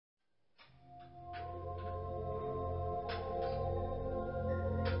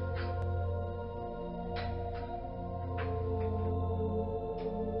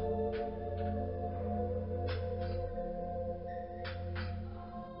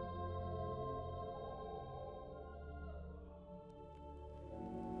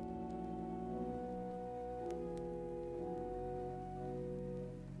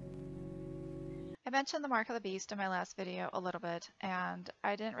mentioned the mark of the beast in my last video a little bit, and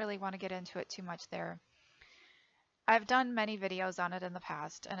I didn't really want to get into it too much there. I've done many videos on it in the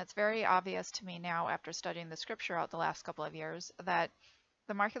past, and it's very obvious to me now after studying the scripture out the last couple of years that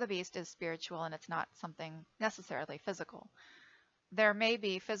the mark of the beast is spiritual and it's not something necessarily physical. There may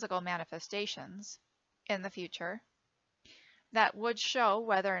be physical manifestations in the future that would show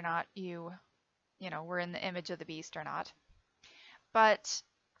whether or not you were in the image of the beast or not. But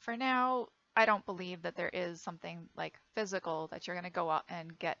for now, I don't believe that there is something like physical that you're going to go out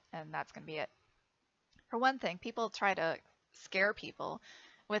and get, and that's going to be it. For one thing, people try to scare people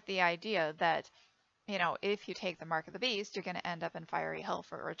with the idea that, if you take the mark of the beast, you're going to end up in fiery hell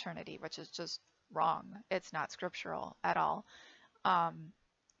for eternity, which is just wrong. It's not scriptural at all.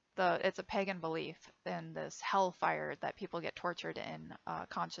 It's a pagan belief in this hellfire that people get tortured in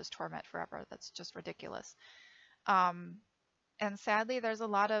conscious torment forever. That's just ridiculous. And sadly, there's a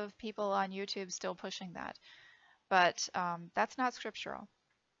lot of people on YouTube still pushing that. But that's not scriptural.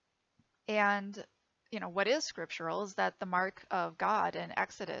 And what is scriptural is that the mark of God in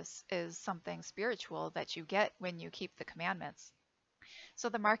Exodus is something spiritual that you get when you keep the commandments. So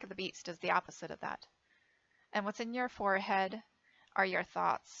the mark of the beast is the opposite of that. And what's in your forehead are your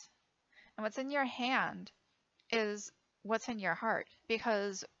thoughts. And what's in your hand is what's in your heart,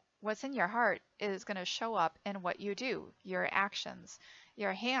 because what's in your heart is going to show up in what you do, your actions.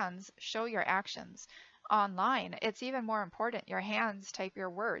 Your hands show your actions. Online, it's even more important. Your hands type your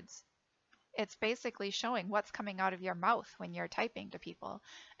words. It's basically showing what's coming out of your mouth when you're typing to people.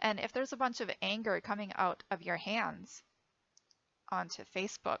 And if there's a bunch of anger coming out of your hands onto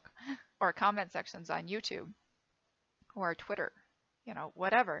Facebook or comment sections on YouTube or Twitter,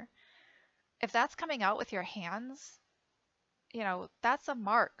 whatever, if that's coming out with your hands, that's a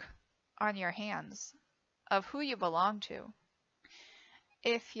mark on your hands of who you belong to.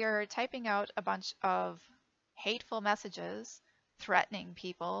 If you're typing out a bunch of hateful messages, threatening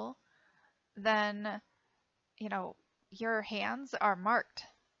people, then, your hands are marked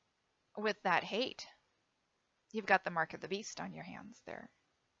with that hate. You've got the mark of the beast on your hands there.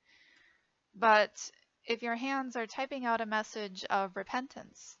 But if your hands are typing out a message of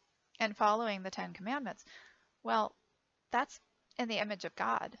repentance and following the 10 Commandments, well, that's in the image of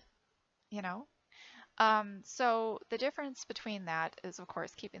God, So the difference between that is, of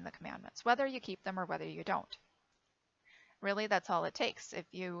course, keeping the commandments, whether you keep them or whether you don't. Really, that's all it takes. If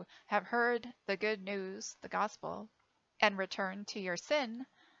you have heard the good news, the gospel, and return to your sin,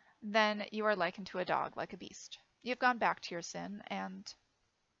 then you are likened to a dog, like a beast. You've gone back to your sin, and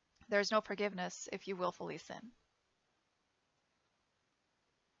there's no forgiveness if you willfully sin.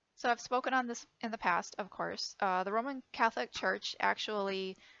 So I've spoken on this in the past, of course. The Roman Catholic Church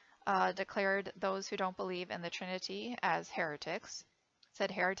actually declared those who don't believe in the Trinity as heretics. Said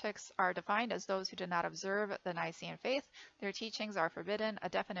heretics are defined as those who do not observe the Nicene faith. Their teachings are forbidden. A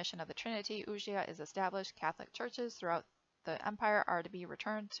definition of the Trinity, ousia, is established. Catholic churches throughout the empire are to be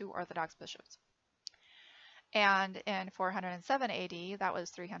returned to Orthodox bishops. And in 407 AD, that was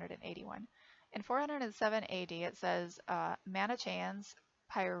 381. In 407 AD, it says Manichaeans,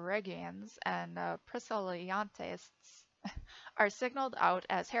 Pyregians, and Priscillianists are signaled out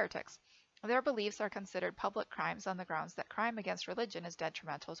as heretics. Their beliefs are considered public crimes on the grounds that crime against religion is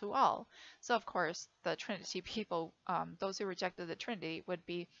detrimental to all. So, of course, the Trinity people, those who rejected the Trinity, would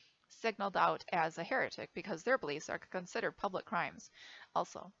be signaled out as a heretic because their beliefs are considered public crimes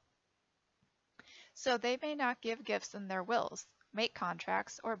also. So they may not give gifts in their wills, make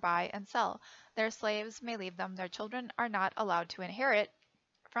contracts, or buy and sell. Their slaves may leave them. Their children are not allowed to inherit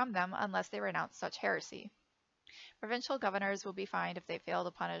from them unless they renounce such heresy. Provincial governors will be fined if they fail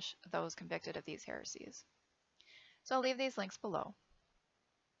to punish those convicted of these heresies. So I'll leave these links below.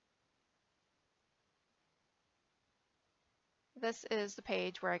 This is the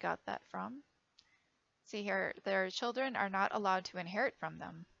page where I got that from. See here, their children are not allowed to inherit from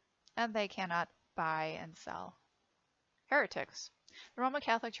them, and they cannot buy and sell. Heretics. The Roman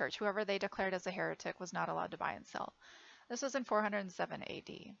Catholic Church, whoever they declared as a heretic, was not allowed to buy and sell. This was in 407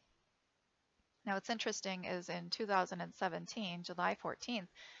 AD. Now, what's interesting is in 2017, July 14th,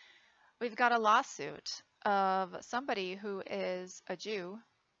 we've got a lawsuit of somebody who is a Jew.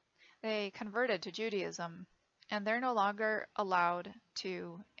 They converted to Judaism, and they're no longer allowed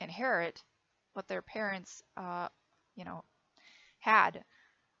to inherit what their parents, had.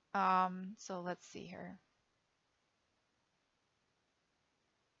 So let's see here.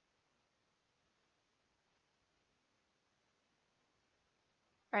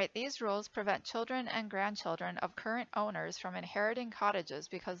 Right, these rules prevent children and grandchildren of current owners from inheriting cottages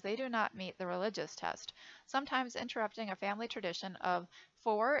because they do not meet the religious test, sometimes interrupting a family tradition of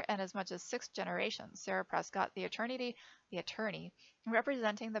 4 and as much as 6 generations. Sarah Prescott, the attorney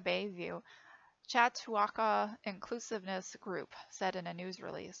representing the Bayview Chautauqua Inclusiveness Group, said in a news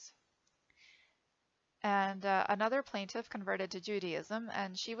release. And another plaintiff converted to Judaism,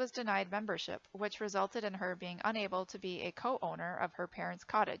 and she was denied membership, which resulted in her being unable to be a co-owner of her parents'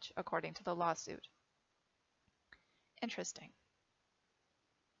 cottage, according to the lawsuit. Interesting.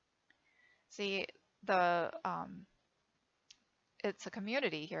 See, it's a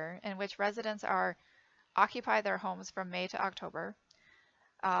community here in which residents occupy their homes from May to October,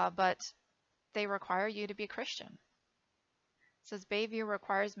 but they require you to be Christian. It says Bayview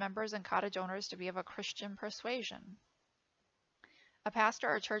requires members and cottage owners to be of a Christian persuasion. A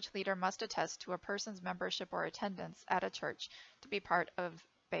pastor or church leader must attest to a person's membership or attendance at a church to be part of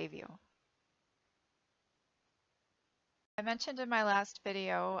Bayview. I mentioned in my last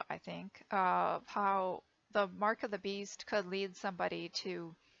video, I think, how the mark of the beast could lead somebody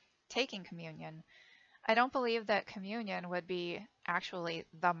to taking communion. I don't believe that communion would be actually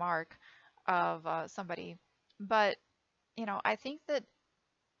the mark of somebody, but I think that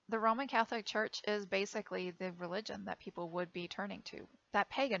the Roman Catholic Church is basically the religion that people would be turning to, that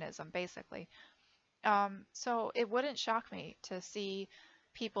paganism, basically. So it wouldn't shock me to see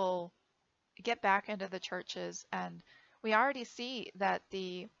people get back into the churches, and we already see that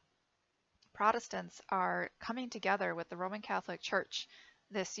the Protestants are coming together with the Roman Catholic Church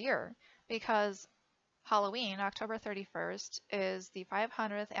this year because Halloween, October 31st, is the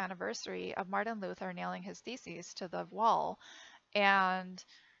 500th anniversary of Martin Luther nailing his theses to the wall, and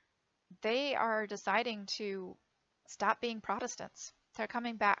they are deciding to stop being Protestants. They're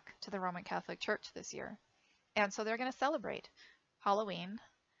coming back to the Roman Catholic Church this year. And so they're going to celebrate Halloween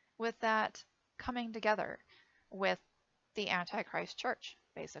with that coming together with the Antichrist Church,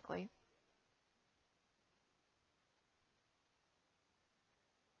 basically.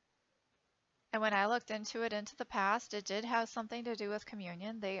 And when I looked into the past, it did have something to do with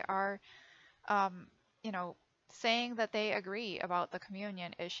communion. They are, you know, saying that they agree about the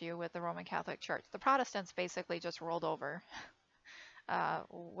communion issue with the Roman Catholic Church. The Protestants basically just rolled over.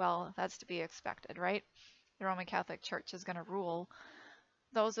 Well, that's to be expected, right? The Roman Catholic Church is going to rule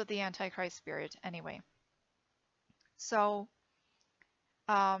those with the Antichrist spirit anyway. So,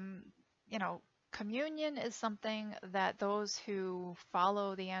 communion is something that those who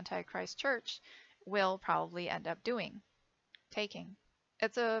follow the Antichrist Church will probably end up taking.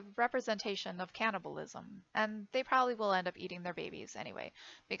 It's a representation of cannibalism, and they probably will end up eating their babies anyway,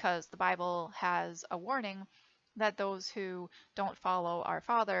 because the Bible has a warning that those who don't follow our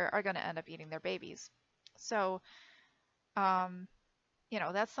Father are going to end up eating their babies. So,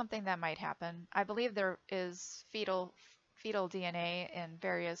 that's something that might happen. I believe there is fetal DNA in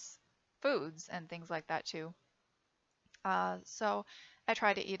various foods and things like that too. So I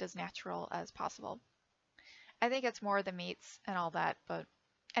try to eat as natural as possible. I think it's more the meats and all that, but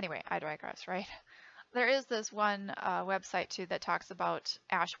anyway, I digress, right? There is this one website too that talks about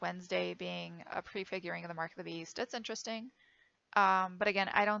Ash Wednesday being a prefiguring of the mark of the beast. It's interesting. But again,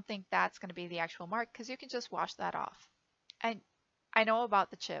 I don't think that's going to be the actual mark because you can just wash that off. I know about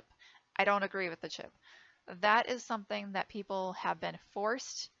the chip. I don't agree with the chip. That is something that people have been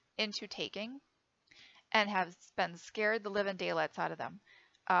forced into taking and have been scared the living daylights out of them,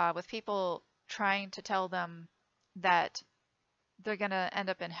 with people trying to tell them that they're going to end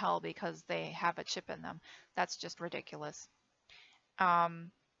up in hell because they have a chip in them. That's just ridiculous.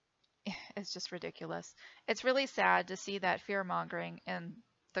 It's just ridiculous. It's really sad to see that fear-mongering in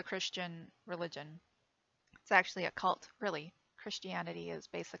the Christian religion. It's actually a cult, really. Christianity is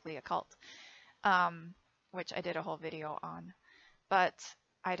basically a cult, which I did a whole video on. But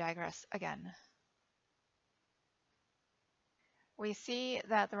I digress again. We see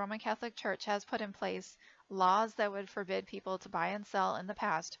that the Roman Catholic Church has put in place laws that would forbid people to buy and sell in the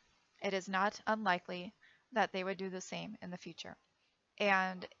past. It is not unlikely that they would do the same in the future.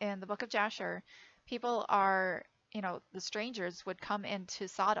 And in the book of Jasher, people are, the strangers would come into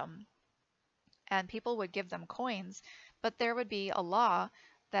Sodom and people would give them coins, but there would be a law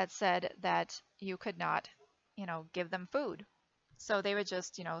that said that you could not, give them food. So they would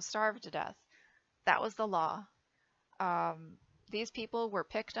just, starve to death. That was the law. These people were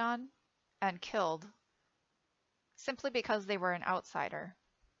picked on and killed simply because they were an outsider.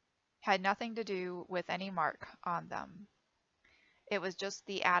 Had nothing to do with any mark on them. It was just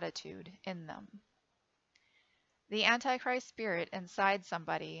the attitude in them. The Antichrist spirit inside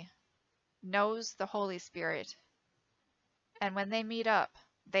somebody knows the Holy Spirit, and when they meet up,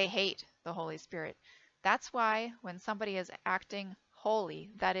 They hate the Holy Spirit. That's why when somebody is acting holy,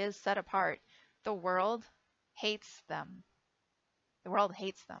 that is set apart, the world hates them. The world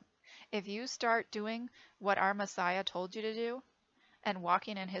hates them. If you start doing what our Messiah told you to do and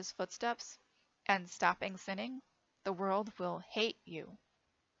walking in his footsteps and stopping sinning, the world will hate you.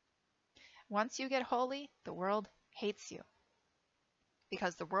 Once you get holy, the world hates you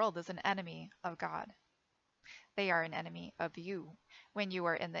because the world is an enemy of God. They are an enemy of you when you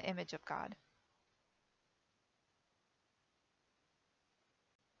are in the image of God.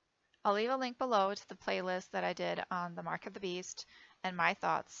 I'll leave a link below to the playlist that I did on the Mark of the Beast and my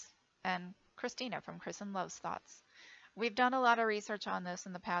thoughts, and Christina from Chris and Love's thoughts. We've done a lot of research on this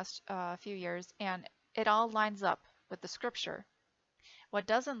in the past few years, and it all lines up with the scripture. What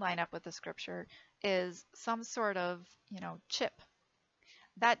doesn't line up with the scripture is some sort of, chip.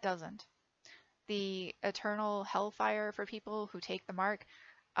 That doesn't. The eternal hellfire for people who take the mark,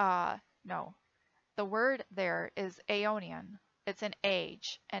 no. The word there is aeonian. It's an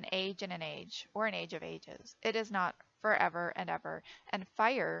age and an age, or an age of ages. It is not forever and ever. And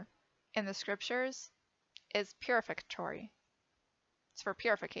fire in the scriptures is purificatory. It's for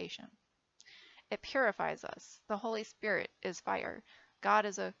purification. It purifies us. The Holy Spirit is fire. God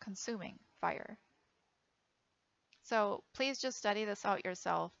is a consuming fire. So please just study this out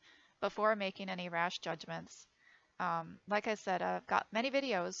yourself before making any rash judgments. Like I said, I've got many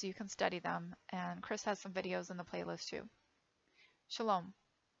videos, so you can study them, and Chris has some videos in the playlist too. Shalom.